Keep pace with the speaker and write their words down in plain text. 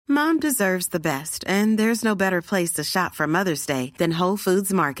Mom deserves the best, and there's no better place to shop for Mother's Day than Whole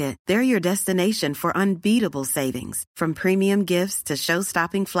Foods Market. They're your destination for unbeatable savings, from premium gifts to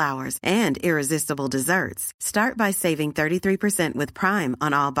show-stopping flowers and irresistible desserts. Start by saving 33% with Prime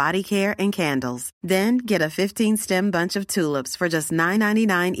on all body care and candles. Then get a 15-stem bunch of tulips for just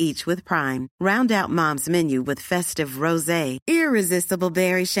 $9.99 each with Prime. Round out Mom's menu with festive rosé, irresistible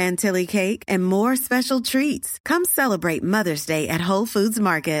berry chantilly cake, and more special treats. Come celebrate Mother's Day at Whole Foods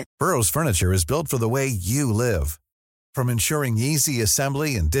Market. Burrow's furniture is built for the way you live. From ensuring easy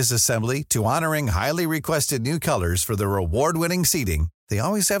assembly and disassembly to honoring highly requested new colors for their award-winning seating, they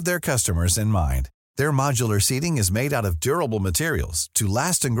always have their customers in mind. Their modular seating is made out of durable materials to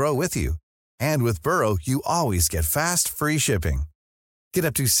last and grow with you. And with Burrow, you always get fast, free shipping. Get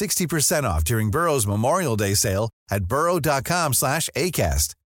up to 60% off during Burrow's Memorial Day sale at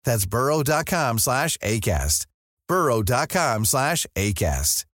burrow.com/ACAST. That's burrow.com/ACAST.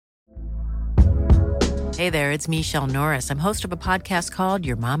 burrow.com/ACAST. Hey there, it's Michelle Norris. I'm host of a podcast called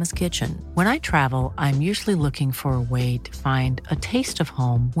Your Mama's Kitchen. When I travel, I'm usually looking for a way to find a taste of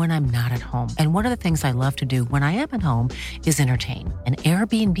home when I'm not at home. And one of the things I love to do when I am at home is entertain. And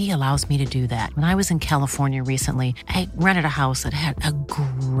Airbnb allows me to do that. When I was in California recently, I rented a house that had a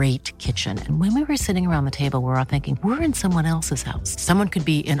great kitchen. And when we were sitting around the table, we were all thinking, we're in someone else's house. Someone could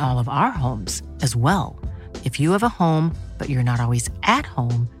be in all of our homes as well. If you have a home, but you're not always at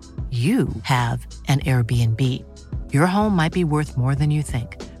home, you have an Airbnb. Your home might be worth more than you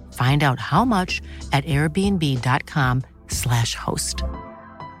think. Find out how much at airbnb.com/host.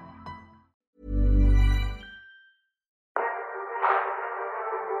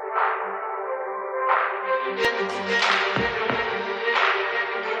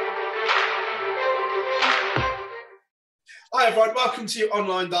 Hi everyone, welcome to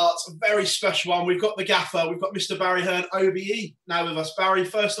Online Darts, a very special one. We've got the gaffer, we've got Mr. Barry Hearn, OBE, now with us. Barry,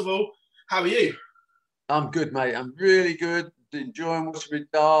 first of all, how are you? I'm good, mate. I'm really good. Enjoying watching my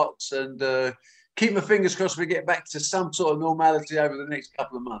darts and keep my fingers crossed we get back to some sort of normality over the next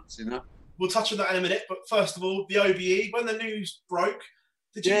couple of months, you know? We'll touch on that in a minute, but first of all, the OBE, when the news broke,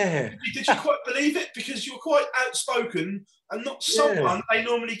 did you quite believe it? Because you were quite outspoken and not someone they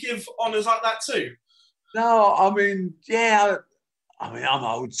normally give honours like that to. No, I mean, I'm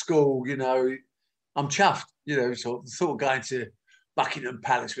old school, you know. I'm chuffed, you know, sort of going to Buckingham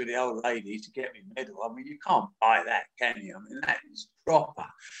Palace with the old lady to get me a medal. I mean, you can't buy that, can you? I mean, that is proper.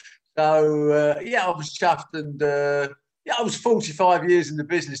 So, I was chuffed and, I was 45 years in the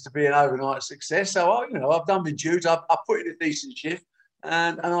business to be an overnight success. So, I've done my dues. I put in a decent shift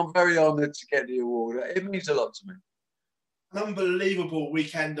and I'm very honoured to get the award. It means a lot to me. An unbelievable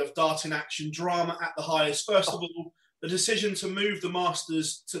weekend of darting action, drama at the highest. First of all, the decision to move the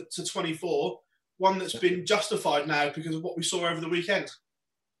Masters to 24, one that's been justified now because of what we saw over the weekend.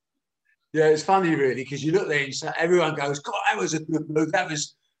 Yeah, it's funny, really, because you look there and everyone goes, God, that was a good move. That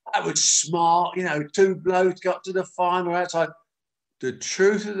was smart. You know, two blokes got to the final outside. The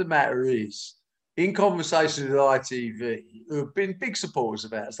truth of the matter is, in conversations with ITV, who have been big supporters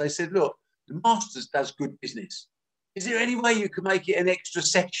of ours, they said, look, the Masters does good business. Is there any way you could make it an extra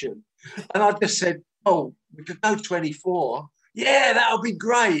section? And I just said, we could go 24. Yeah, that would be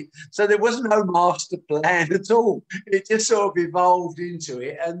great. So there was no master plan at all. It just sort of evolved into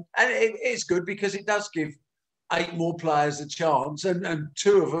it. And it's good because it does give 8 more players a chance. And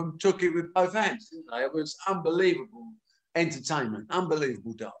 2 of them took it with both hands, didn't they? It was unbelievable entertainment,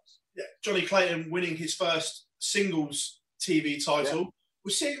 unbelievable darts. Yeah, Johnny Clayton winning his first singles TV title. Yeah. We're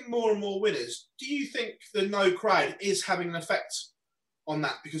seeing more and more winners. Do you think the no crowd is having an effect on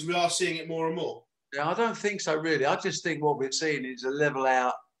that? Because we are seeing it more and more. Yeah, I don't think so, really. I just think what we're seeing is a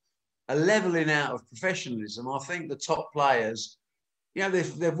leveling out of professionalism. I think the top players,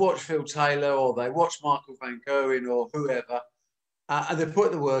 they've watched Phil Taylor or they watched Michael Van Gerwen or whoever, and they've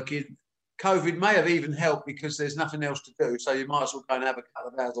put the work in. COVID may have even helped because there's nothing else to do, so you might as well go and have a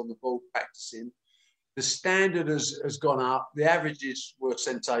couple of hours on the ball practicing. The standard has gone up. The averages were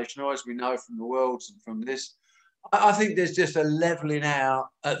sensational, as we know from the Worlds and from this. I think there's just a levelling out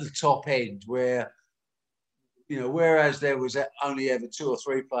at the top end where, whereas there was only ever 2 or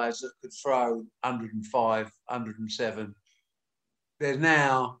 3 players that could throw 105, 107, there's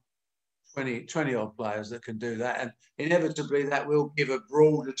now 20 odd players that can do that. And inevitably that will give a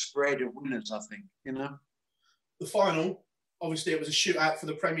broader spread of winners, I think, The final, obviously it was a shootout for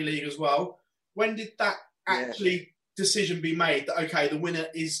the Premier League as well. When did that decision be made that, okay, the winner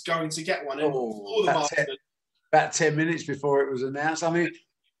is going to get one? About 10 minutes before it was announced. I mean,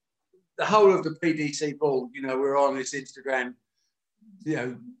 the whole of the PDC ball, we're on this Instagram,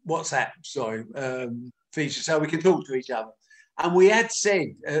 WhatsApp, feature, so we can talk to each other. And we had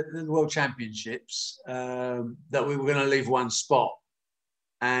said at the World Championships that we were going to leave one spot.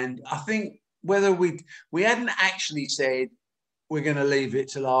 And I think whether we hadn't actually said we're going to leave it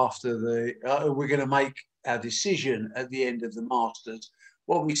till after we're going to make our decision at the end of the Masters.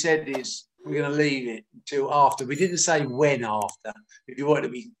 What we said is we're going to leave it until after. We didn't say when after, if you want to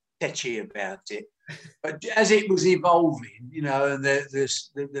be tetchy about it. But as it was evolving, you know, and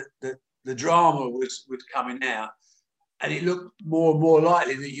the drama was coming out, and it looked more and more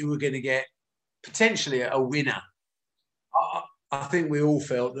likely that you were going to get potentially a winner. I think we all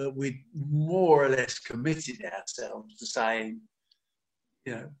felt that we'd more or less committed ourselves to saying,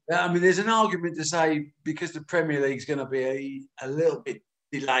 you know, I mean, there's an argument to say because the Premier League's going to be a little bit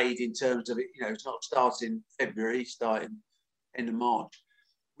delayed in terms of it, you know, it's not starting February, starting end of March.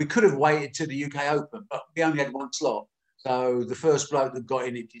 We could have waited till the UK Open, but we only had one slot. So the first bloke that got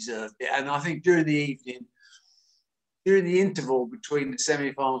in it deserved it. And I think during the evening, during the interval between the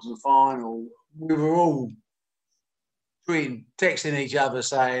semi-finals and the final, we were all texting each other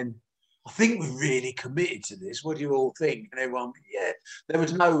saying, I think we're really committed to this. What do you all think? And everyone, yeah, it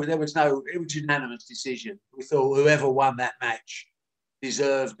was unanimous decision. We thought whoever won that match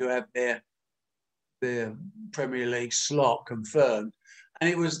deserved to have their Premier League slot confirmed. And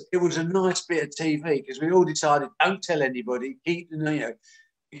it was a nice bit of TV because we all decided, don't tell anybody, keep, you know,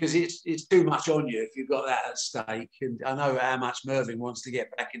 because it's too much on you if you've got that at stake. And I know how much Mervyn wants to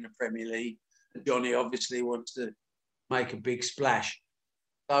get back in the Premier League. And Johnny obviously wants to make a big splash.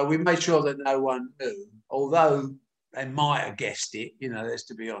 So we made sure that no one knew, although they might have guessed it, you know, let's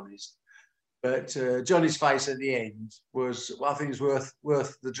to be honest. But Johnny's face at the end was, well, I think it was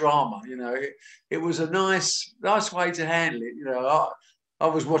worth the drama, you know. It was a nice way to handle it, you know. I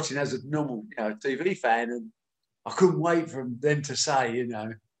was watching as a normal, you know, TV fan, and I couldn't wait for them to say, you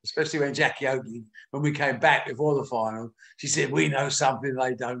know, especially when Jackie Oakley, when we came back before the final, she said, we know something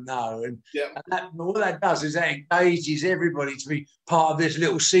they don't know. And, what that does is that engages everybody to be part of this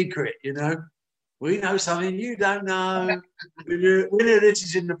little secret, you know. We know something you don't know. Winner this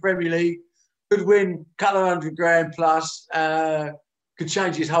is in the Premier League, could win a couple of $100,000 plus, could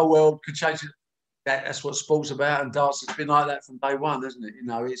change his whole world, could change it. That's what sport's about, and darts has been like that from day one, isn't it? You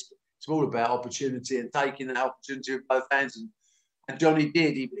know, it's all about opportunity and taking that opportunity with both hands. And Johnny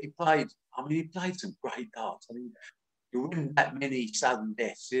did. He played. I mean, he played some great darts. I mean, there weren't that many sudden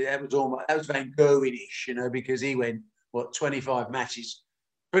deaths. That was Van Gerwen-ish, you know, because he went 25 matches,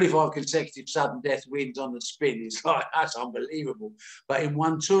 25 consecutive sudden death wins on the spin. It's like that's unbelievable. But in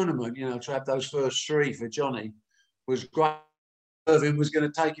one tournament, you know, to have those first three for Johnny was great. Irving was going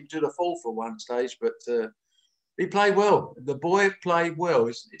to take him to the full for one stage, but he played well. The boy played well.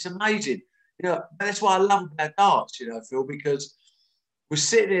 It's amazing. You know, that's what I love about darts, you know, Phil, because we're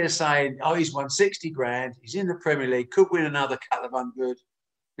sitting here saying, oh, he's won 60 grand. He's in the Premier League, could win another couple of hundred.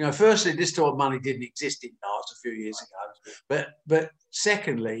 You know, firstly, this sort of money didn't exist in darts a few years ago. But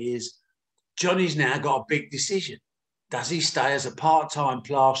secondly is Johnny's now got a big decision. Does he stay as a part-time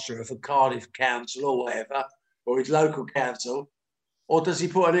plasterer for Cardiff Council or whatever, or his local council, or does he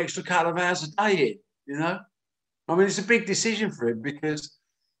put an extra couple of hours a day in, you know? I mean, it's a big decision for him because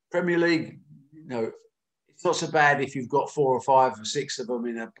Premier League, you know, it's not so bad if you've got 4 or 5 or 6 of them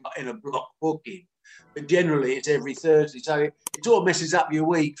in a block booking, but generally it's every Thursday. So it all messes up your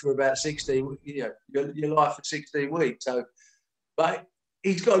week for about 16, you know, your life for 16 weeks. So, but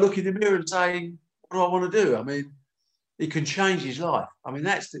he's got to look in the mirror and say, what do I want to do? I mean, he can change his life. I mean,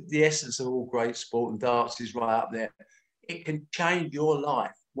 that's the essence of all great sport, and darts is right up there. It can change your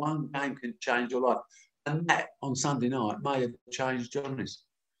life. One game can change your life. And that, on Sunday night, may have changed Johnny's.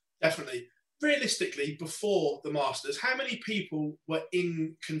 Definitely. Realistically, before the Masters, how many people were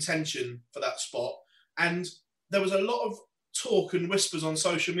in contention for that spot? And there was a lot of talk and whispers on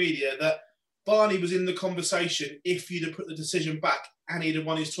social media that Barney was in the conversation if you'd have put the decision back and he'd have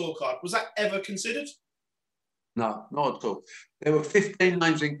won his tour card. Was that ever considered? No, not at all. There were 15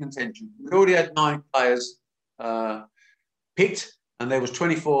 names in contention. We already had 9 players picked, and there was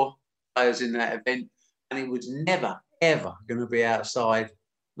 24 players in that event, and it was never, ever going to be outside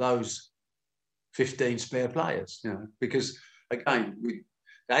those 15 spare players, you know, because, again,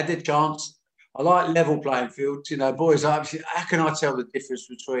 they had their chance. I like level playing fields, you know, boys. How can I tell the difference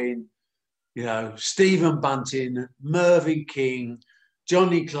between, you know, Stephen Bunting, Mervyn King,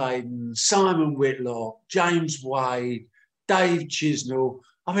 Johnny Clayton, Simon Whitlock, James Wade, Dave Chisnell?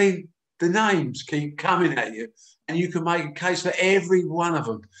 I mean, the names keep coming at you, and you can make a case for every one of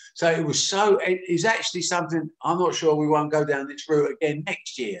them. So it's actually something, I'm not sure we won't go down this route again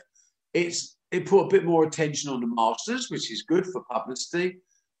next year. It put a bit more attention on the Masters, which is good for publicity,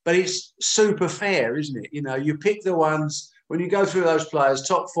 but it's super fair, isn't it? You know, you pick the ones when you go through those players,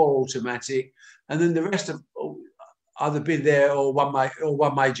 top 4 automatic, and then the rest have either been there or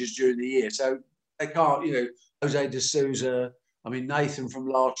won majors during the year. So they can't, Jose de Souza, Nathan from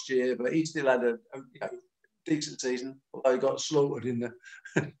last year, but he still had a decent season, although he got slaughtered in the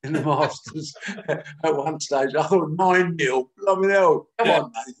Masters at one stage. I thought 9-0. Blooming hell. Come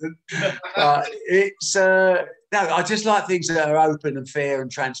on, Nathan. But it's I just like things that are open and fair and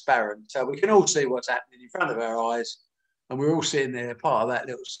transparent, so we can all see what's happening in front of our eyes, and we're all sitting there, part of that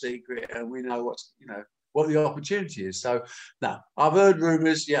little secret, and we know what the opportunity is. So, no, I've heard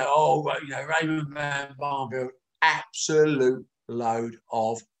rumours, Raymond van Barneveld, absolute load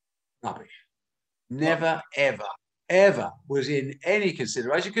of rubbish. Never, ever was in any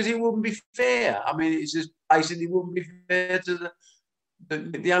consideration because it wouldn't be fair. It's just basically wouldn't be fair to the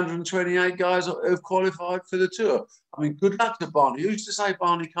 128 guys who've qualified for the tour. Good luck to Barney. Who's to say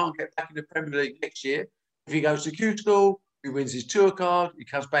Barney can't get back in the Premier League next year? If he goes to Q School, he wins his tour card, he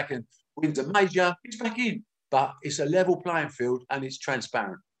comes back and wins a major, he's back in. But it's a level playing field and it's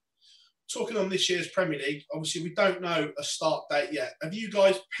transparent. Talking on this year's Premier League, obviously we don't know a start date yet. Have you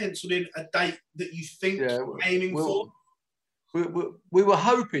guys penciled in a date that you think you're aiming for? We were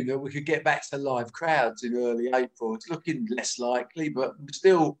hoping that we could get back to live crowds in early April. It's looking less likely, but we're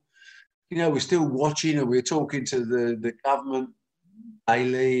still watching, and we're talking to the government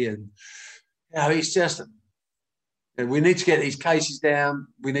daily, and it's just we need to get these cases down.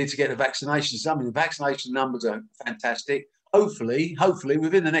 We need to get the vaccinations. The vaccination numbers are fantastic. Hopefully,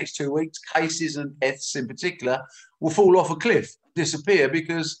 within the next 2 weeks, cases and deaths in particular will fall off a cliff, disappear,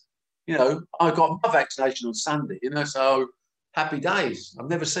 because, I got my vaccination on Sunday, so happy days. I've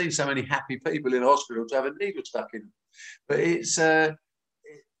never seen so many happy people in hospital to have a needle stuck in them. But it's, I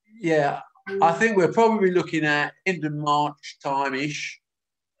think we're probably looking at end of March time-ish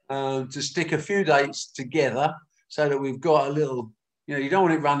to stick a few dates together so that we've got a little, you don't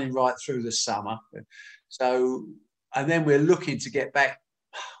want it running right through the summer. So... And then we're looking to get back.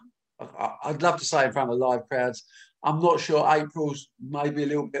 I'd love to say in front of live crowds. I'm not sure. April's maybe a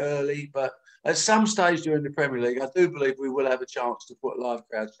little bit early, but at some stage during the Premier League, I do believe we will have a chance to put live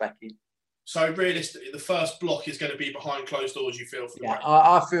crowds back in. So realistically, the first block is going to be behind closed doors, you feel?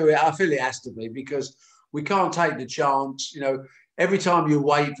 I feel it. I feel it has to be, because we can't take the chance. Every time you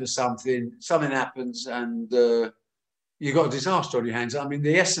wait for something happens, and you've got a disaster on your hands.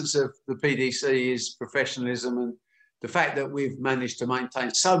 The essence of the PDC is professionalism, and the fact that we've managed to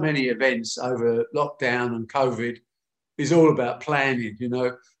maintain so many events over lockdown and COVID is all about planning,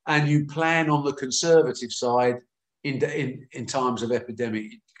 and you plan on the conservative side in times of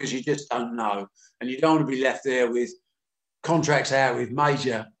epidemic, because you just don't know, and you don't want to be left there with contracts out with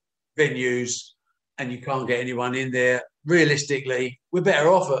major venues and you can't get anyone in there. Realistically, we're better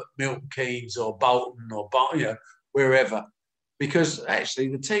off at Milton Keynes or Bolton or wherever, because actually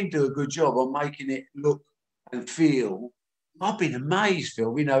the team do a good job on making it look and feel. I've been amazed,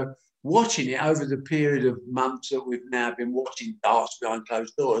 Phil, watching it over the period of months that we've now been watching darts behind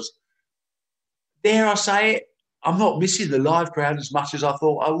closed doors. Dare I say it, I'm not missing the live crowd as much as I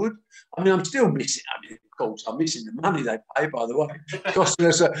thought I would. I'm still missing. Of course, I'm missing the money they pay, by the way.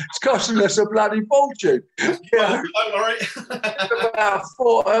 It's costing us a bloody fortune. Don't worry.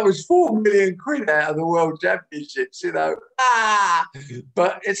 That was 4 million quid out of the World Championships,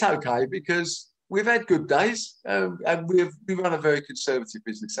 But it's okay, because we've had good days, and we run a very conservative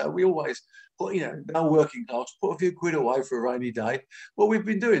business. So we always put, no working class, put a few quid away for a rainy day. Well, we've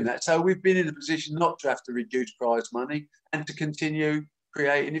been doing that. So we've been in a position not to have to reduce prize money and to continue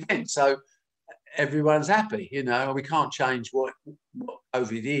creating events. So everyone's happy, we can't change what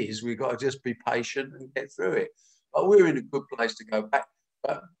COVID is. We've got to just be patient and get through it. But we're in a good place to go back.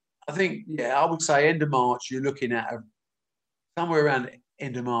 But I think, I would say end of March, you're looking at somewhere around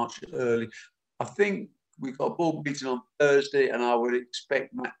end of March, early. I think we've got a board meeting on Thursday, and I would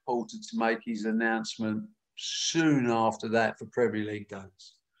expect Matt Porter to make his announcement soon after that for Premier League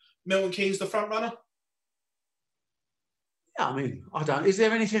days. Milton Keynes the front runner? I don't. Is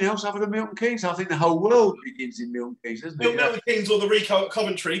there anything else other than Milton Keynes? I think the whole world begins in Milton Keynes, doesn't it? Milton Keynes or the Rico at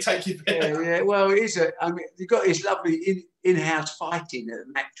Coventry, take you there. Yeah. Well, it is. You've got this lovely in-house fighting at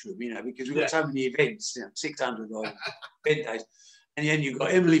Matchroom, because we've got so many events, 600 odd event days. And then you've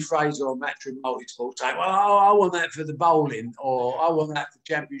got Emily Fraser on Matchroom Multisport saying, well, I want that for the bowling, or I want that for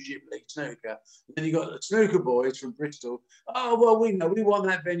Championship League snooker. And then you've got the snooker boys from Bristol. Oh, well, we know we want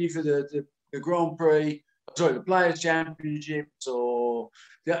that venue for the Grand Prix, the Players' Championships, or...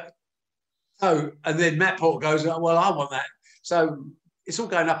 and then Matt Porter goes, well, I want that. So it's all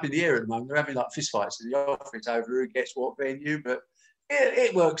going up in the air at the moment. They're having fist fights in the office over who gets what venue. But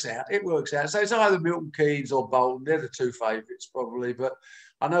it works out. It works out. So it's either Milton Keynes or Bolton. They're the two favourites probably. But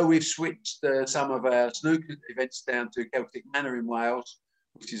I know we've switched some of our snooker events down to Celtic Manor in Wales,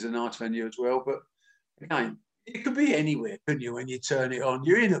 which is a nice venue as well. But again, it could be anywhere, couldn't you, when you turn it on?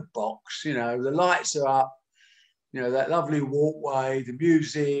 You're in a box, you know, the lights are up, you know, that lovely walkway, the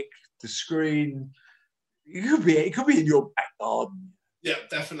music, the screen. It could be in your back garden. Yeah,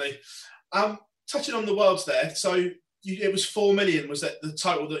 definitely. Touching on the Worlds there, so it was 4 million, was that the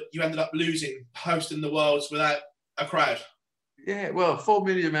total that you ended up losing hosting the Worlds without a crowd? Yeah, well, 4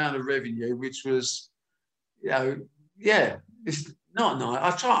 million amount of revenue, which was, you know, yeah, it's not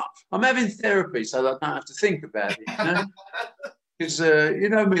nice. I'm having therapy so that I don't have to think about it, you know? Because, you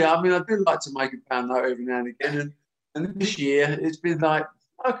know me, I mean, I do like to make a pound note every now and again. And this year, it's been like,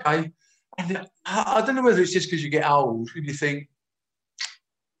 okay. And I don't know whether it's just because you get old and you think,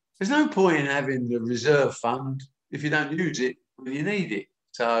 there's no point in having the reserve fund if you don't use it when you need it.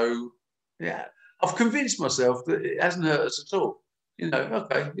 So, yeah, I've convinced myself that it hasn't hurt us at all. You know,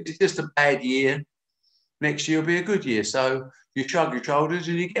 okay, it's just a bad year. Next year will be a good year. So you shrug your shoulders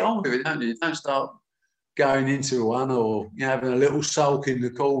and you get on with it, don't you? You don't start going into one or having a little sulk in the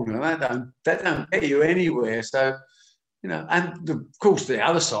corner. That don't get you anywhere. So, you know, and of course the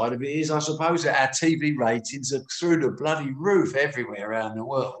other side of it is, I suppose, that our TV ratings are through the bloody roof everywhere around the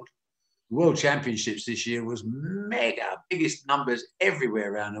world. The World Championships this year was mega, biggest numbers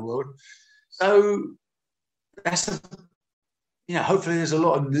everywhere around the world. So that's hopefully there's a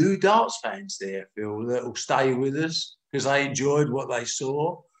lot of new darts fans there, Phil, that will stay with us because they enjoyed what they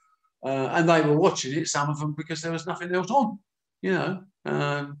saw. And they were watching it, some of them, because there was nothing else on, you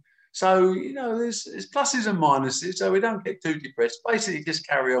know. So, you know, there's pluses and minuses, so we don't get too depressed. Basically, just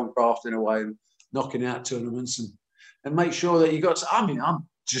carry on crafting away and knocking out tournaments and make sure that you got... I mean, I'm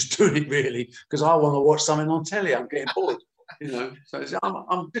just doing it really because I want to watch something on telly. I'm getting bored, you know. So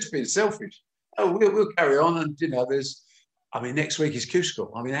I'm just being selfish. Oh, we'll carry on and, you know, next week is Q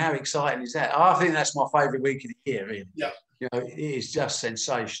School. I mean, how exciting is that? I think that's my favourite week of the year, really. Yeah. You know, it is just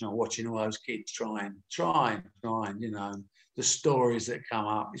sensational watching all those kids trying, you know, the stories that come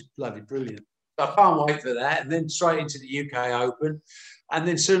up is bloody brilliant. So I can't wait for that. And then straight into the UK Open. And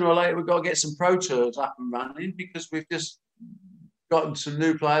then sooner or later, we've got to get some Pro Tours up and running because we've just gotten some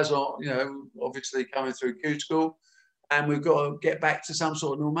new players, you know, obviously coming through Q School. And we've got to get back to some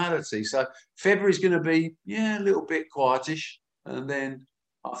sort of normality. So February's going to be, a little bit quietish. And then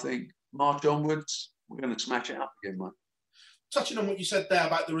I think March onwards, we're going to smash it up again, mate. Touching on what you said there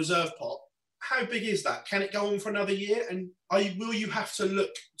about the reserve pot, how big is that? Can it go on for another year? And will you have to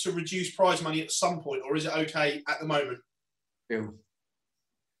look to reduce prize money at some point, or is it okay at the moment? Phil,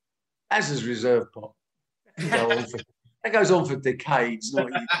 as is reserve pot, that goes on for decades, not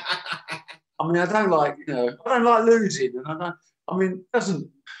years. I mean, I don't like losing, and it doesn't.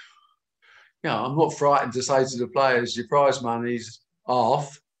 I'm not frightened to say to the players, your prize money's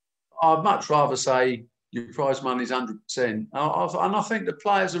off. I'd much rather say your prize money's 100%, and I think the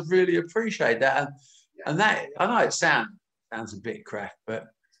players have really appreciated that. And that, I know it sounds a bit crap, but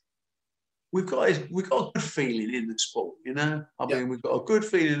we've got a good feeling in the sport. You know, I mean, we've got a good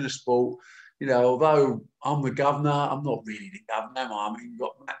feeling in the sport. You know, although I'm the governor, I'm not really the governor. I mean, we've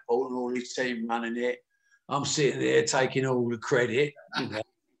got Matt Paul and all his team running it. I'm sitting there taking all the credit. You know,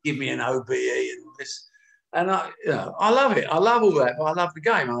 give me an OBE and all this. And I love it. I love all that. I love the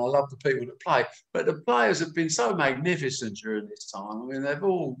game and I love the people that play. But the players have been so magnificent during this time. I mean, they've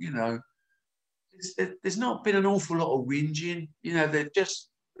all, you know, there's not been an awful lot of whinging. You know, they're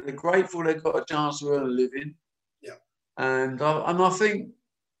grateful they've got a chance to earn a living. Yeah. And I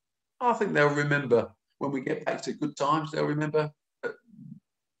think they'll remember when we get back to good times. They'll remember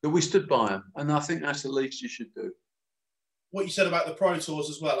that we stood by them, and I think that's the least you should do. What you said about the Pro Tours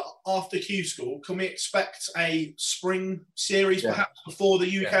as well. After Q School, can we expect a spring series perhaps before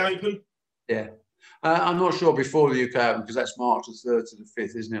the UK Open? Yeah, I'm not sure before the UK Open because that's March the 3rd to the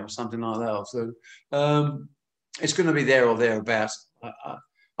 5th, isn't it, or something like that. So it's going to be there or thereabouts.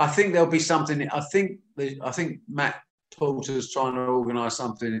 I think there'll be something. I think Matt Porter's trying to organise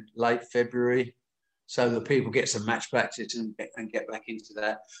something late February so that people get some match practice and get back into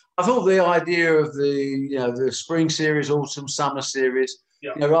that. I thought the idea of the spring series, autumn, summer series,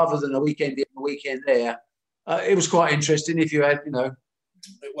 rather than a weekend here, a weekend there, it was quite interesting. If you had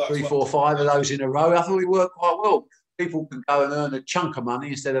 3, 4, 5 of those in a row, I thought it worked quite well. People can go and earn a chunk of money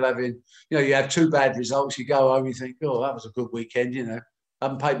instead of having, you have 2 bad results, you go home and you think, oh, that was a good weekend, I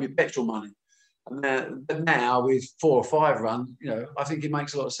haven't paid me petrol money. But now with 4 or 5 runs, I think it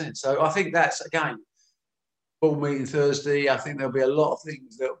makes a lot of sense. So I think that's, again, full meeting Thursday. I think there'll be a lot of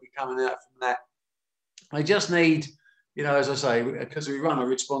things that will be coming out from that. They just need you know, as I say, because we run a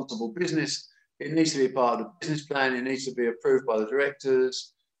responsible business, it needs to be a part of the business plan. It needs to be approved by the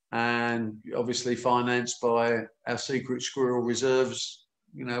directors and obviously financed by our secret squirrel reserves,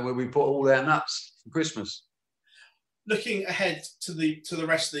 you know, where we put all our nuts for Christmas. Looking ahead to the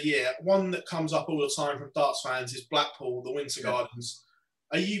rest of the year, one that comes up all the time from darts fans is Blackpool, the Winter Gardens.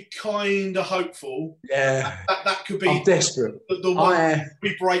 Are you kind of hopeful? Yeah. That could be I'm desperate. The one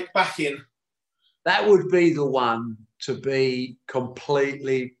we break back in. That would be the one to be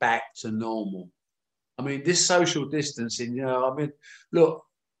completely back to normal. I mean, this social distancing, you know, I mean, look,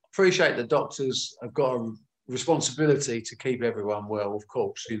 appreciate the doctors have got a responsibility to keep everyone well, of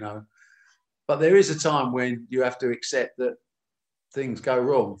course, you know. But there is a time when you have to accept that things go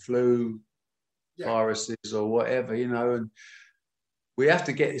wrong, flu, viruses or whatever, you know, and we have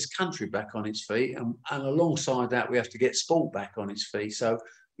to get this country back on its feet. And alongside that, we have to get sport back on its feet. So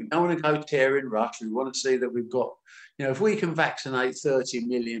we don't want to go tearing rush. We want to see that we've got, you know, if we can vaccinate 30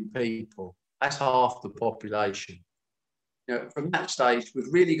 million people, that's half the population. You know, from that stage,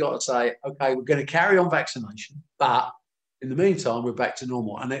 we've really got to say, okay, we're going to carry on vaccination, but in the meantime, we're back to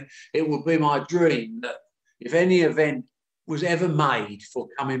normal. And it would be my dream that if any event was ever made for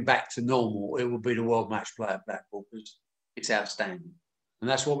coming back to normal, it would be the World Match Play at Blackpool, because it's outstanding. And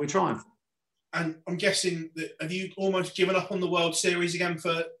that's what we're trying for. And I'm guessing that, have you almost given up on the World Series again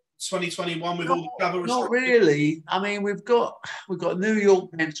for 2021 with all the travel restrictions? Not really. I mean, we've got New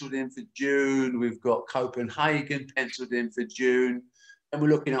York penciled in for June. We've got Copenhagen penciled in for June. And we're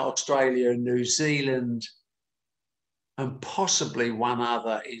looking at Australia and New Zealand, and possibly one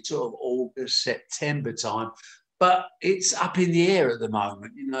other in sort of August, September time. But it's up in the air at the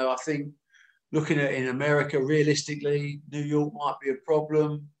moment. You know, I think looking at in America, realistically, New York might be a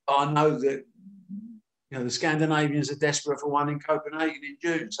problem. I know that, you know, the Scandinavians are desperate for one in Copenhagen in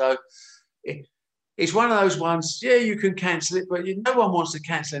June. So it's one of those ones, yeah, you can cancel it, but no one wants to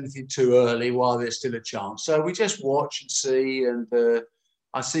cancel anything too early while there's still a chance. So we just watch and see. And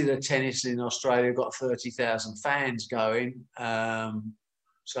I see the tennis in Australia got 30,000 fans going.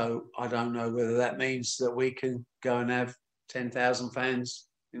 So I don't know whether that means that we can go and have 10,000 fans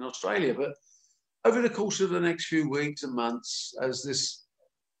in Australia. But over the course of the next few weeks and months, as this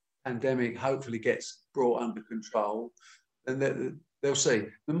pandemic hopefully gets brought under control, then they'll see.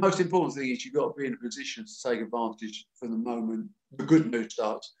 The most important thing is you've got to be in a position to take advantage from the moment the good news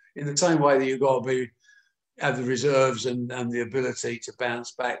starts, in the same way that you've got to have the reserves and the ability to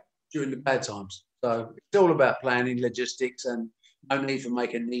bounce back during the bad times. So it's all about planning, logistics, and no need for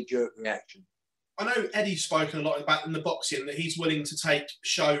making a knee-jerk reaction. I know Eddie's spoken a lot about in the boxing that he's willing to take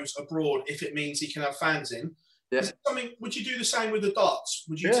shows abroad if it means he can have fans in. Yeah. Is it something? Would you do the same with the darts?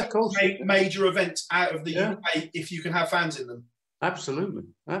 Would you take major events out of the UK if you can have fans in them? Absolutely,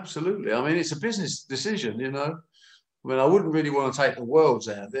 absolutely. I mean, it's a business decision, you know. I mean, I wouldn't really want to take the Worlds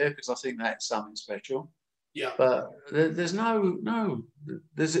out there because I think that's something special. Yeah. But there's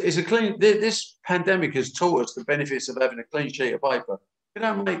it's a clean. This pandemic has taught us the benefits of having a clean sheet of paper. We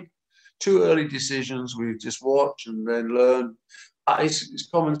don't make too early decisions. We just watch and then learn. It's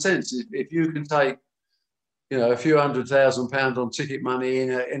common sense. If you can take, you know, a few £100,000 on ticket money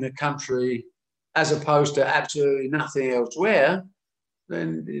in a country, as opposed to absolutely nothing elsewhere,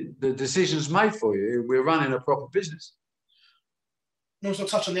 then the decision's made for you. We're running a proper business. I also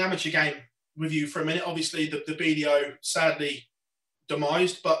touch on the amateur game with you for a minute. Obviously, the BDO sadly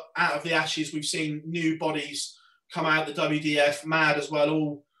demised, but out of the ashes, we've seen new bodies come out, the WDF, MAD as well,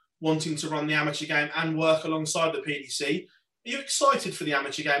 all wanting to run the amateur game and work alongside the PDC. Are you excited for the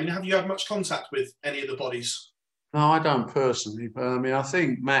amateur game? And have you had much contact with any of the bodies? No, I don't personally. But I mean, I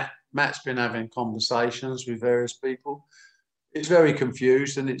think Matt's been having conversations with various people. It's very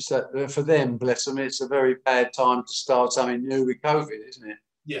confused, and it's for them, bless them, it's a very bad time to start something new with COVID, isn't it?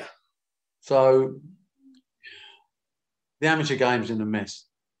 Yeah. So the amateur game's in a mess.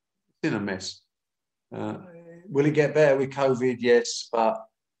 It's in a mess. Will it get better with COVID? Yes, but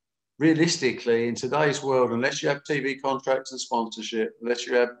realistically, in today's world, unless you have TV contracts and sponsorship, unless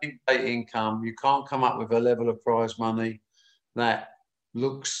you have big data income, you can't come up with a level of prize money that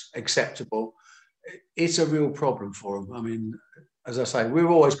looks acceptable. It's a real problem for them. I mean, as I say, we've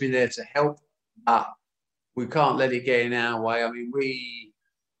always been there to help, but we can't let it get in our way. I mean, we're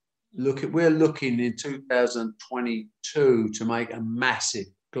looking in 2022 to make a massive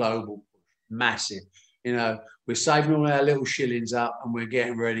global push, massive. You know, we're saving all our little shillings up and we're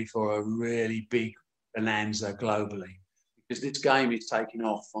getting ready for a really big bonanza globally, because this game is taking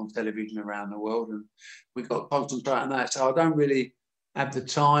off on television around the world and we've got to concentrate on that. So I don't really have the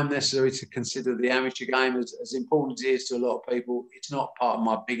time necessary to consider the amateur game as important as it is to a lot of people. It's not part of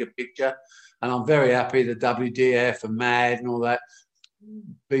my bigger picture. And I'm very happy that WDF and MAD and all that,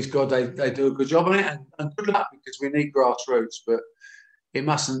 please God, they do a good job on it. And good luck, because we need grassroots. But it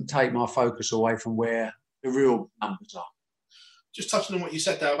mustn't take my focus away from where the real numbers are. Just touching on what you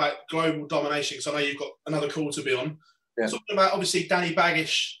said there about global domination, because I know you've got another call to be on. Yeah. Talking about, obviously, Danny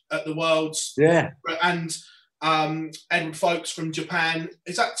Baggish at the Worlds. Yeah. And Edward Folkes from Japan.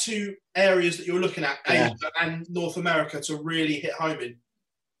 Is that two areas that you're looking at, Asia and North America, to really hit home in?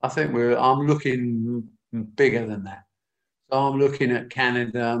 I think I'm looking bigger than that. So I'm looking at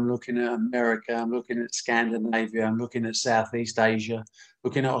Canada, I'm looking at America, I'm looking at Scandinavia, I'm looking at Southeast Asia,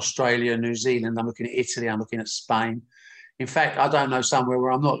 looking at Australia, New Zealand, I'm looking at Italy, I'm looking at Spain. In fact, I don't know somewhere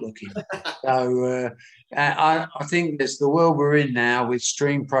where I'm not looking. So I think there's the world we're in now with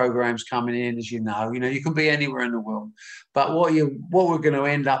stream programs coming in, as you know, you can be anywhere in the world. But what we're going to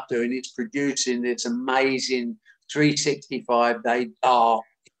end up doing is producing this amazing 365-day dart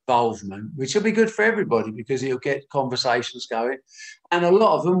involvement, which will be good for everybody because it'll get conversations going. And a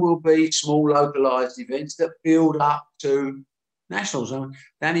lot of them will be small localised events that build up to nationals. And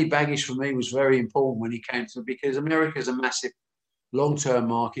Danny Baggish for me was very important when he came to, because America's a massive long-term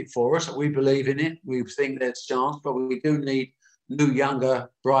market for us. We believe in it. We think there's a chance, but we do need new, younger,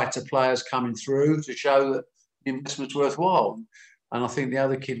 brighter players coming through to show that the investment's worthwhile. And I think the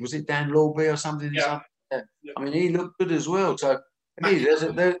other kid, was it Dan Lawby or something? Yeah. I mean, he looked good as well. So,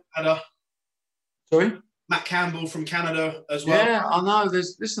 sorry? Matt Campbell from Canada as well. Yeah, I know.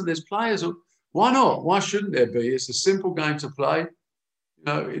 There's players. Why not? Why shouldn't there be? It's a simple game to play.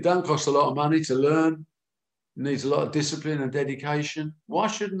 It don't cost a lot of money to learn. It needs a lot of discipline and dedication. Why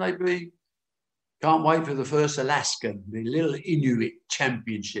shouldn't they be? Can't wait for the first Alaskan, the little Inuit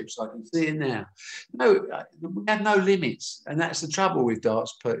championships. I can see it now. No, we have no limits, and that's the trouble with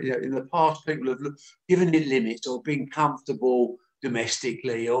darts. But in the past, people have given it limits or been comfortable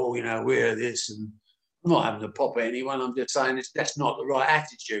domestically. Oh, we're this, and I'm not having a pop at anyone. I'm just saying that's not the right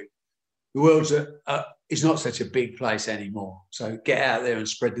attitude. The world's is not such a big place anymore. So get out there and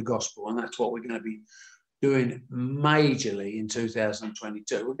spread the gospel, and that's what we're going to be doing majorly in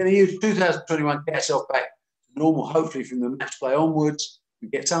 2022. We're going to use 2021, get ourselves back to normal, hopefully from the match play onwards. We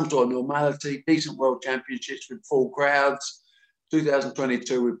get some sort of normality, decent world championships with full crowds.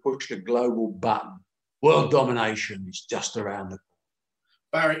 2022, we push the global button. World domination is just around the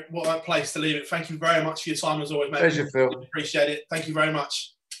corner. Barry, what a place to leave it. Thank you very much for your time as always, mate. Pleasure, Phil. Appreciate it. Thank you very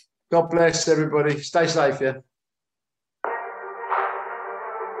much. God bless everybody. Stay safe, yeah.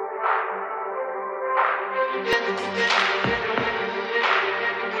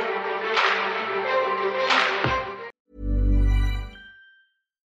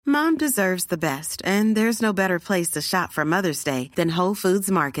 Mom deserves the best, and there's no better place to shop for Mother's Day than Whole Foods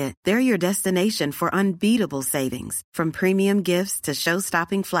Market. They're your destination for unbeatable savings, from premium gifts to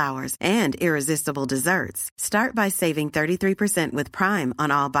show-stopping flowers and irresistible desserts. Start by saving 33% with Prime on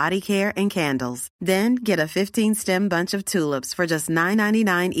all body care and candles. Then get a 15-stem bunch of tulips for just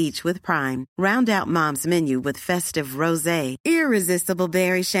 $9.99 each with Prime. Round out Mom's menu with festive rosé, irresistible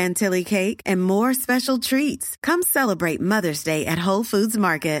berry chantilly cake, and more special treats. Come celebrate Mother's Day at Whole Foods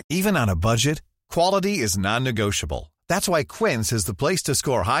Market. Even on a budget, quality is non-negotiable. That's why Quince is the place to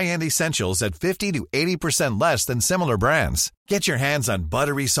score high-end essentials at 50 to 80% less than similar brands. Get your hands on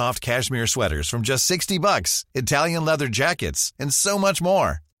buttery soft cashmere sweaters from just $60, Italian leather jackets, and so much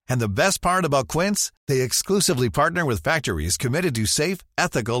more. And the best part about Quince, they exclusively partner with factories committed to safe,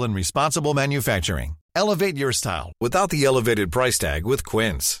 ethical, and responsible manufacturing. Elevate your style without the elevated price tag with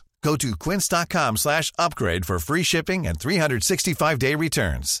Quince. Go to quince.com/upgrade for free shipping and 365-day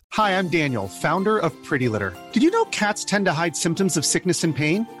returns. Hi, I'm Daniel, founder of Pretty Litter. Did you know cats tend to hide symptoms of sickness and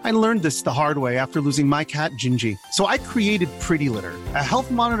pain? I learned this the hard way after losing my cat, Gingy. So I created Pretty Litter, a health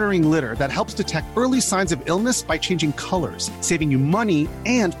monitoring litter that helps detect early signs of illness by changing colors, saving you money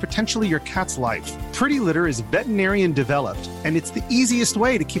and potentially your cat's life. Pretty Litter is veterinarian developed, and it's the easiest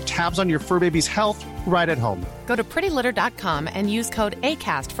way to keep tabs on your fur baby's health right at home. Go to prettylitter.com and use code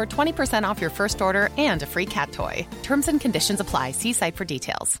ACAST for 20% off your first order and a free cat toy. Terms and conditions apply. See site for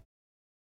details.